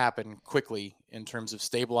something happen quickly in terms of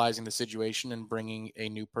stabilizing the situation and bringing a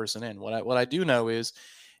new person in. What I do know is,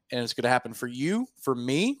 and it's going to happen for you, for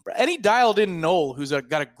me, for any dialed-in Knoll who's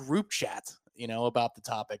got a group chat, about the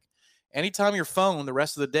topic. Anytime your phone the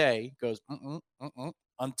rest of the day goes,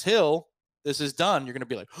 until this is done, you're going to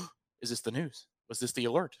be like, oh, is this the news? Was this the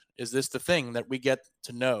alert? Is this the thing that we get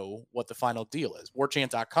to know what the final deal is?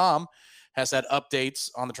 WarChant.com has had updates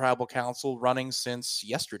on the tribal council running since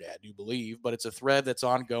yesterday, I do believe, but it's a thread that's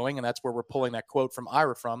ongoing, and that's where we're pulling that quote from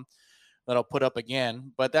Ira from that I'll put up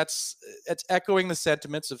again. But it's echoing the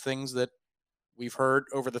sentiments of things that we've heard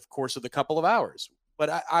over the course of the couple of hours.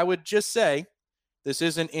 But I would just say this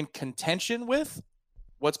isn't in contention with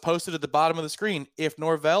what's posted at the bottom of the screen. If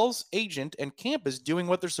Norvell's agent and camp is doing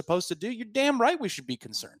what they're supposed to do, you're damn right we should be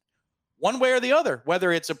concerned. One way or the other,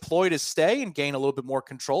 whether it's a ploy to stay and gain a little bit more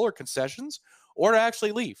control or concessions, or to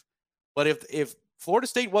actually leave. But if Florida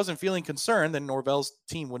State wasn't feeling concerned, then Norvell's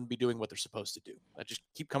team wouldn't be doing what they're supposed to do. I just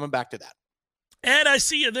keep coming back to that. Ed, I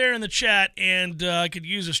see you there in the chat, and I could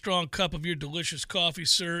use a strong cup of your delicious coffee,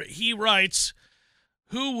 sir. He writes,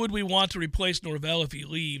 who would we want to replace Norvell if he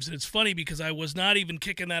leaves? And it's funny because I was not even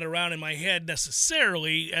kicking that around in my head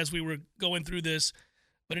necessarily as we were going through this,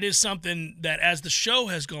 but it is something that as the show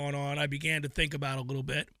has gone on, I began to think about a little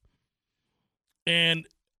bit. And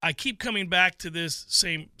I keep coming back to this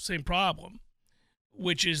same problem,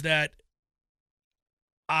 which is that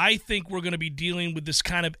I think we're going to be dealing with this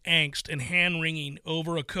kind of angst and hand-wringing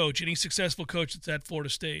over a coach, any successful coach that's at Florida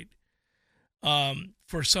State,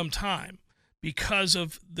 for some time because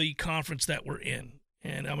of the conference that we're in.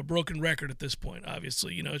 And I'm a broken record at this point,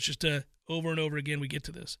 obviously. It's just over and over again we get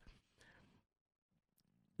to this.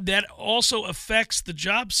 That also affects the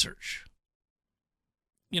job search.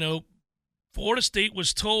 Florida State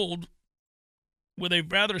was told with a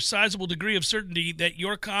rather sizable degree of certainty that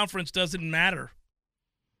your conference doesn't matter.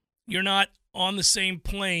 You're not on the same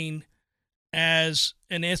plane as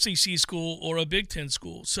an SEC school or a Big Ten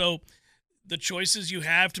school. So the choices you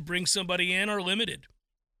have to bring somebody in are limited.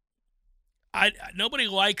 Nobody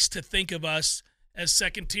likes to think of us as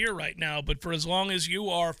second tier right now, but for as long as you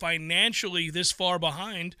are financially this far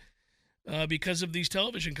behind because of these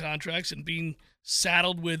television contracts and being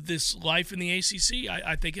saddled with this life in the ACC,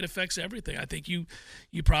 I think it affects everything. I think you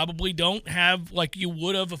probably don't have, like you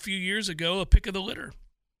would have a few years ago, a pick of the litter.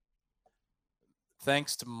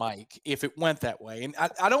 Thanks to Mike, if it went that way. And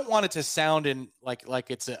I don't want it to sound in like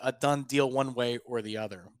it's a done deal one way or the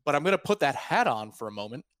other, but I'm going to put that hat on for a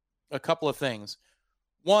moment. A couple of things.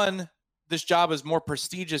 One, this job is more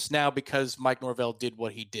prestigious now because Mike Norvell did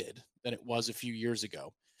what he did than it was a few years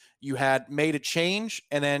ago. You had made a change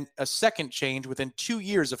and then a second change within 2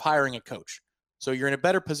 years of hiring a coach. So you're in a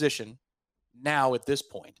better position now at this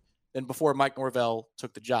point than before Mike Norvell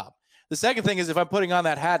took the job. The second thing is, if I'm putting on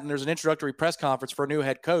that hat and there's an introductory press conference for a new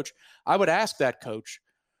head coach, I would ask that coach,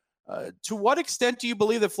 to what extent do you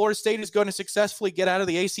believe that Florida State is going to successfully get out of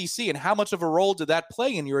the ACC, and how much of a role did that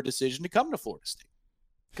play in your decision to come to Florida State?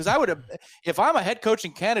 Because I would have, if I'm a head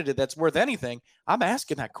coaching candidate that's worth anything, I'm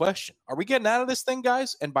asking that question. Are we getting out of this thing,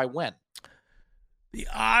 guys? And by when? The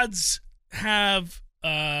odds have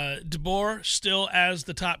DeBoer still as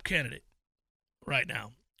the top candidate right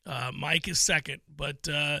now. Mike is second, but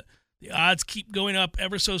the odds keep going up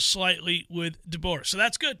ever so slightly with DeBoer. So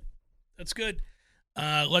that's good. That's good.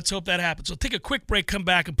 Let's hope that happens. So take a quick break, come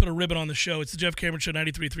back, and put a ribbon on the show. It's the Jeff Cameron Show,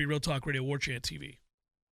 93.3 Real Talk Radio, War Chant TV.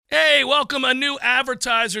 Hey, welcome a new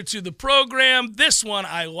advertiser to the program. This one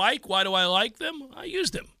I like. Why do I like them? I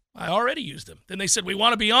used them. I already used them. Then they said, we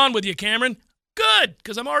want to be on with you, Cameron. Good,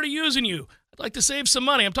 because I'm already using you. I'd like to save some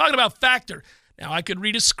money. I'm talking about Factor. Now, I could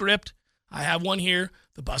read a script. I have one here.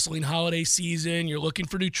 The bustling holiday season. You're looking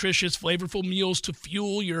for nutritious, flavorful meals to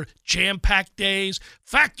fuel your jam-packed days.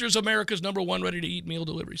 Factor's America's #1 ready-to-eat meal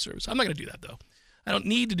delivery service. I'm not going to do that, though. I don't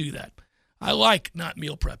need to do that. I like not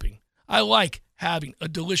meal prepping. I like having a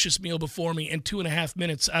delicious meal before me in 2.5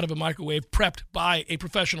 minutes out of a microwave prepped by a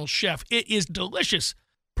professional chef. It is delicious.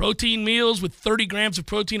 Protein meals with 30 grams of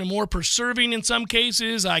protein or more per serving in some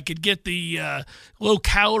cases. I could get the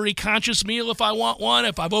low-calorie conscious meal if I want one,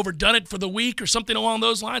 if I've overdone it for the week or something along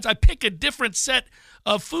those lines. I pick a different set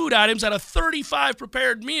of food items out of 35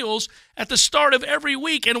 prepared meals at the start of every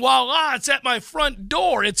week, and voila, it's at my front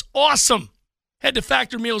door. It's awesome. Head to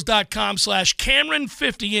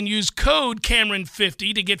factormeals.com/Cameron50 and use code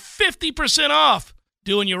Cameron50 to get 50% off.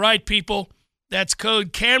 Doing you right, people. That's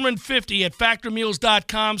code Cameron50 at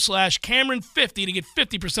factormeals.com/Cameron50 to get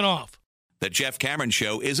 50% off. The Jeff Cameron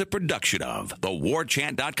Show is a production of the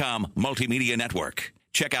WarChant.com Multimedia Network.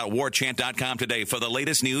 Check out warchant.com today for the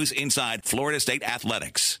latest news inside Florida State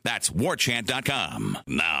athletics. That's warchant.com.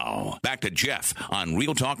 Now, back to Jeff on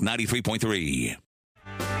Real Talk 93.3.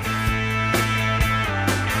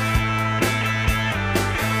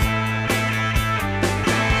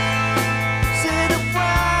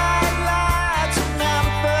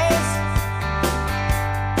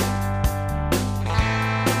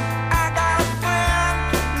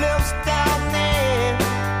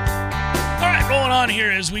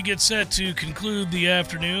 Here as we get set to conclude the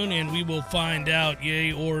afternoon, and we will find out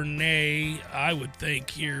yay or nay, I would think,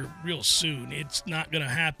 here real soon. It's not going to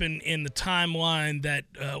happen in the timeline that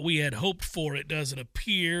we had hoped for. It doesn't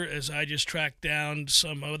appear, as I just tracked down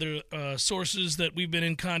some other sources that we've been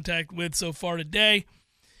in contact with so far today,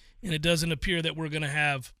 and it doesn't appear that we're going to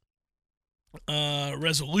have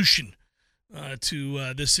resolution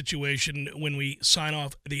to this situation when we sign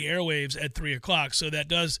off the airwaves at 3 o'clock. So that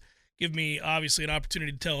does give me, obviously, an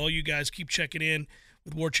opportunity to tell all you guys, keep checking in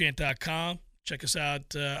with warchant.com. Check us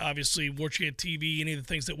out, obviously, Warchant TV, any of the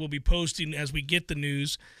things that we'll be posting as we get the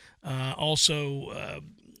news. Also,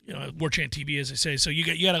 Warchant TV, as I say. So you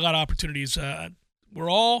got a lot of opportunities. We're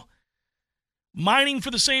all mining for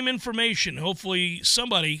the same information. Hopefully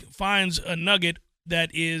somebody finds a nugget that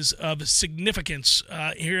is of significance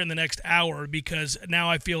here in the next hour, because now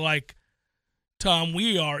I feel like, Tom,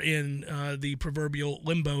 we are in the proverbial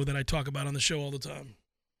limbo that I talk about on the show all the time.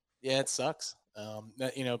 Yeah, it sucks.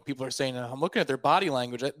 People are saying, I'm looking at their body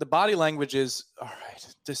language. The body language is, all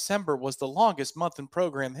right, December was the longest month in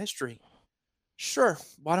program history. Sure,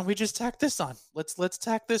 why don't we just tack this on? Let's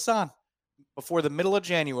tack this on before the middle of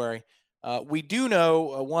January. We do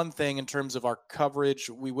know one thing in terms of our coverage.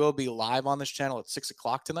 We will be live on this channel at 6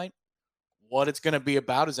 o'clock tonight. What it's going to be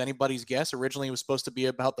about is anybody's guess. Originally, it was supposed to be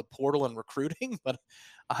about the portal and recruiting, but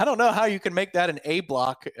I don't know how you can make that an A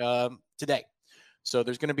block today. So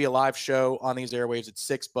there's going to be a live show on these airwaves at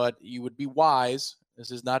 6, but you would be wise.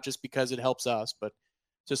 This is not just because it helps us, but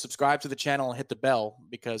to subscribe to the channel and hit the bell,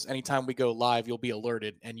 because anytime we go live, you'll be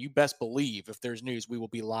alerted. And you best believe if there's news, we will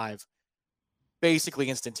be live basically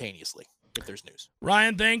instantaneously if there's news.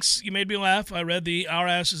 Ryan, thanks. You made me laugh. I read our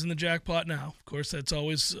ass is in the jackpot now. Of course, that's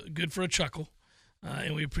always good for a chuckle.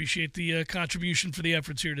 And we appreciate the contribution for the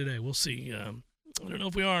efforts here today. We'll see. I don't know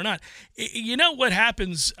if we are or not. You know what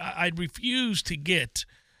happens? I refuse to get,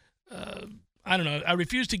 I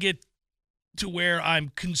refuse to get to where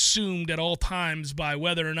I'm consumed at all times by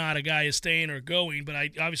whether or not a guy is staying or going. But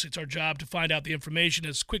obviously it's our job to find out the information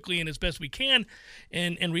as quickly and as best we can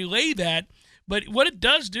and relay that. But what it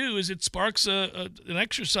does do is it sparks an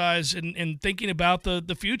exercise in thinking about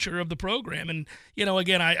the future of the program. And,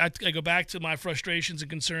 again, I go back to my frustrations and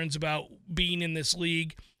concerns about being in this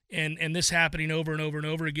league and this happening over and over and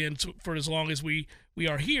over again for as long as we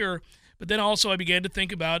are here. But then also I began to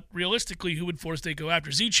think about, realistically, who would Florida State go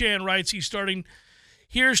after. Z-Chan writes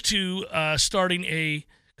here's to starting a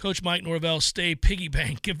Coach Mike Norvell stay piggy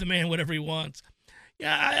bank, give the man whatever he wants.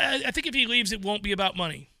 Yeah, I think if he leaves, it won't be about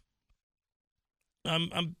money.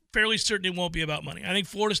 I'm fairly certain it won't be about money. I think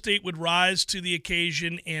Florida State would rise to the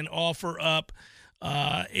occasion and offer up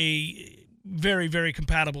a very, very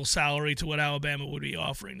compatible salary to what Alabama would be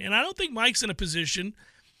offering. And I don't think Mike's in a position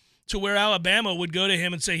to where Alabama would go to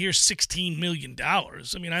him and say, here's $16 million.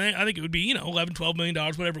 I mean, I think it would be, $11, $12 million,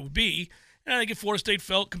 whatever it would be. And I think if Florida State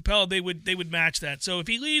felt compelled, they would match that. So if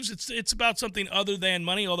he leaves, it's about something other than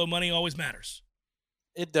money, although money always matters.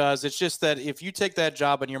 It does. It's just that if you take that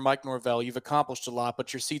job and you're Mike Norvell, you've accomplished a lot,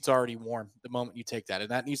 but your seat's already warm the moment you take that. And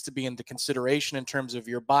that needs to be in the consideration in terms of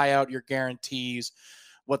your buyout, your guarantees,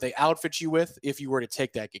 what they outfit you with if you were to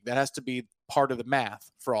take that gig. That has to be part of the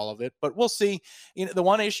math for all of it. But we'll see. The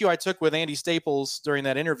one issue I took with Andy Staples during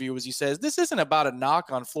that interview was he says, this isn't about a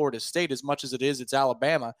knock on Florida State as much as it's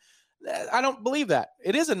Alabama. I don't believe that.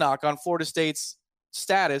 It is a knock on Florida State's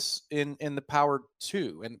status in the Power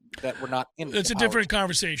 2 and that we're not in it's a different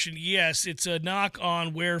conversation. Yes, it's a knock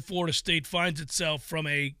on where Florida State finds itself from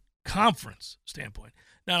a conference standpoint,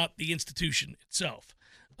 not the institution itself.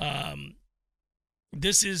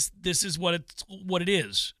 This is what it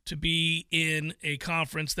is to be in a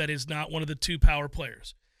conference that is not one of the two power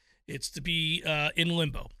players. It's to be in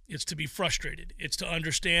limbo. It's to be frustrated. It's to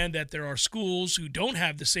understand that there are schools who don't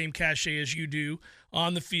have the same cachet as you do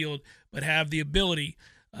on the field, but have the ability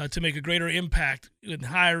to make a greater impact in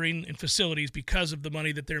hiring and facilities because of the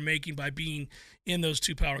money that they're making by being in those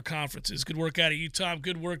two power conferences. Good work out of you, Tom.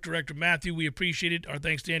 Good work, Director Matthew. We appreciate it. Our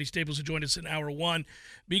thanks to Andy Staples who joined us in hour one.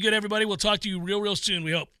 Be good, everybody. We'll talk to you real soon,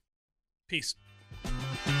 we hope. Peace.